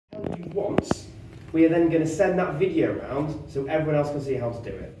once, we are then going to send that video around so everyone else can see how to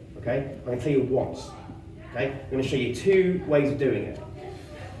do it. Okay? I'm going to tell you once. Okay? I'm going to show you 2 ways of doing it.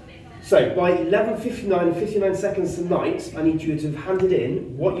 So by 11:59 and 59 seconds tonight, I need you to have handed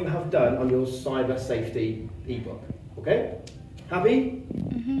in what you have done on your cyber safety ebook. Okay? Happy?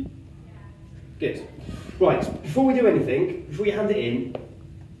 Mm-hmm. Good. Right, before we do anything, before you hand it in,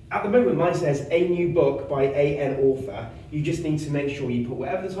 at the moment mine says a new book by an author. You just need to make sure you put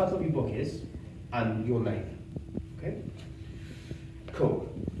whatever the title of your book is and your name. Okay? Cool.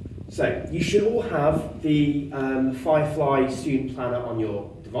 So you should all have the Firefly Student Planner on your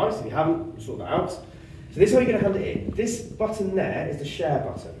device. If you haven't, we'll sort that out. So this is how you're going to hand it in. This button there is the share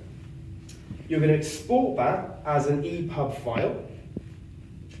button. You're going to export that as an EPUB file.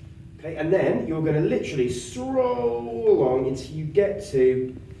 Okay, and then you're going to literally scroll along until you get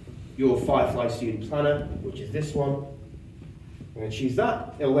to your Firefly Student Planner, which is this one. I'm going to choose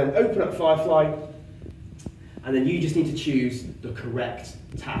that. It'll then open up Firefly, and then you just need to choose the correct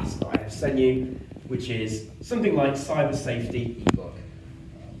task that I have sent you, which is something like cyber safety ebook.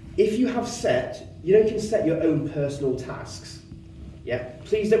 If you have set, you can set your own personal tasks. Yeah,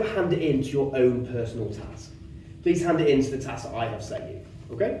 please don't hand it in to your own personal task. Please hand it in to the task that I have set you.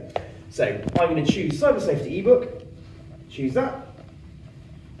 Okay? So I'm going to choose cyber safety ebook. Choose that.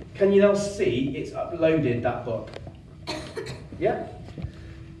 Can you now see it's uploaded that book? Yeah?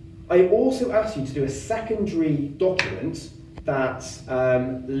 I also asked you to do a secondary document that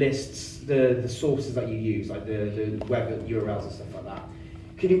lists the sources that you use, like the web URLs and stuff like that.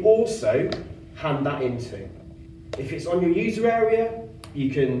 Can you also hand that into? If it's on your user area, you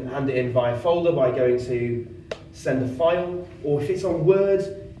can hand it in via folder by going to send a file, or if it's on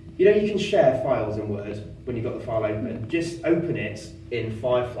Word, you can share files in Word when you've got the file open. Just open it in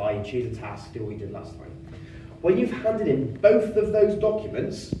Firefly and choose a task, do what we did last time. When you've handed in both of those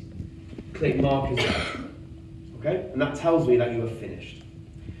documents, click Mark as done. Okay? And that tells me that you have finished.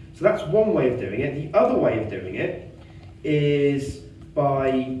 So that's one way of doing it. The other way of doing it is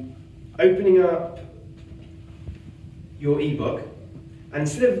by opening up your ebook, and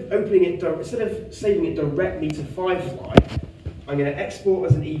instead of saving it directly to Firefly, I'm going to export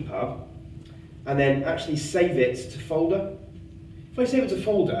as an EPUB and then actually save it to folder. If I save it to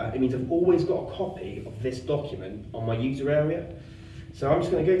folder, it means I've always got a copy of this document on my user area. So I'm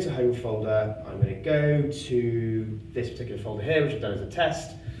just going to go to home folder, I'm going to go to this particular folder here, which I've done as a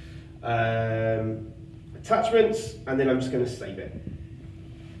test, attachments, and then I'm just going to save it.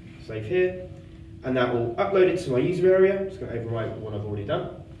 Save here, and that will upload it to my user area. I'm just going to overwrite the one I've already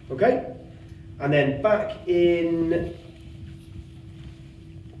done. Okay? And then back in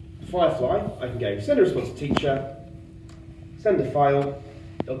Firefly, I can go send a response to teacher, send a file,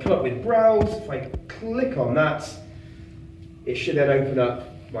 it'll come up with browse. If I click on that, it should then open up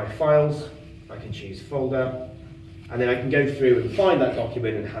my files. I can choose folder, and then I can go through and find that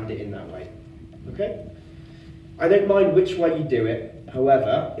document and hand it in that way. Okay? I don't mind which way you do it,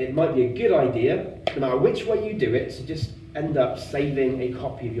 however, it might be a good idea, no matter which way you do it, to just end up saving a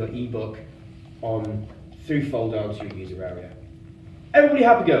copy of your ebook through folder onto your user area. Everybody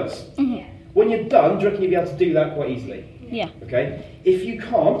happy, girls? Mm-hmm. When you're done, do you reckon you'll be able to do that quite easily? Yeah. Okay? If you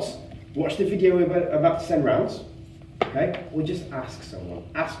can't, watch the video we're about to send round. Okay? Or just ask someone.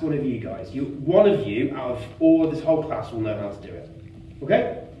 Ask one of you guys. One of you out of all of this whole class will know how to do it.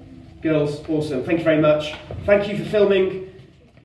 Okay? Girls, awesome. Thank you very much. Thank you for filming.